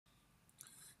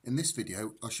In this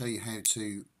video I'll show you how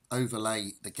to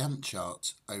overlay the Gantt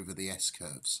chart over the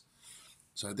S-curves.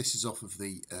 So this is off of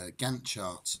the Gantt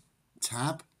chart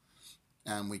tab,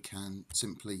 and we can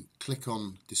simply click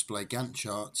on display Gantt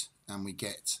chart and we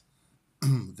get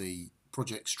the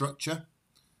project structure.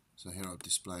 So here I'm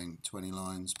displaying 20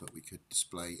 lines, but we could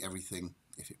display everything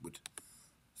if it would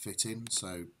fit in.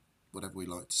 So whatever we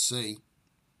like to see,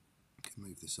 we can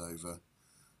move this over,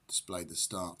 display the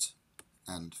start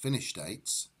and finish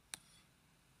dates.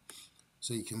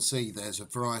 So you can see there's a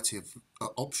variety of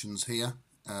options here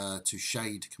to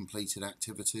shade completed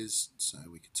activities. So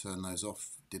we could turn those off,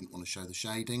 didn't want to show the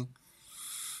shading.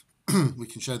 We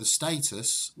can show the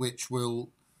status, which will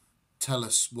tell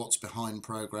us what's behind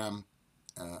program,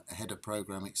 ahead of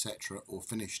program, etc., or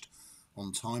finished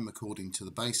on time according to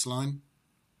the baseline.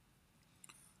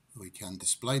 We can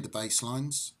display the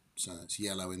baselines, so it's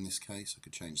yellow in this case. I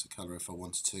could change the colour if I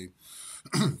wanted to,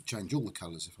 change all the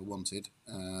colours if I wanted.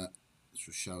 This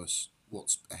will show us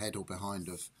what's ahead or behind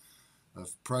of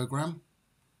program,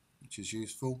 which is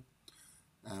useful.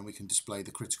 And we can display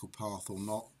the critical path or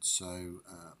not, so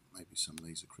maybe some of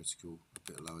these are critical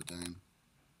a bit lower down.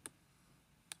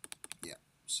 Yeah,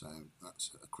 so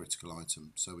that's a critical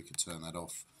item, so we could turn that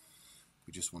off.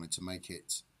 We just wanted to make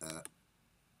it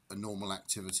a normal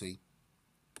activity.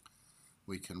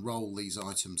 We can roll these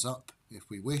items up if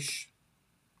we wish,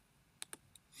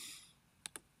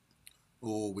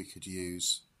 or we could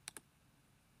use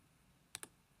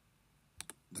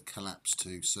the collapse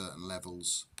to certain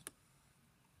levels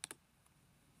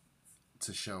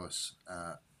to show us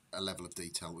a level of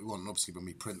detail we want. And obviously when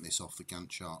we print this off, the Gantt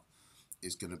chart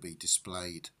is going to be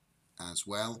displayed as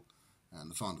well.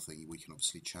 And the final thing, we can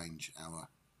obviously change our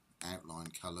outline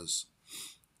colours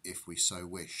if we so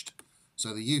wished.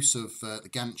 So the use of the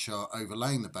Gantt chart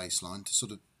overlaying the baseline to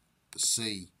sort of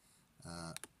see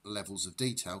levels of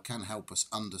detail can help us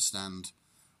understand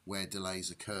where delays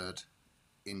occurred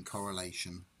in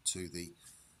correlation to the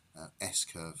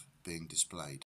S-curve being displayed.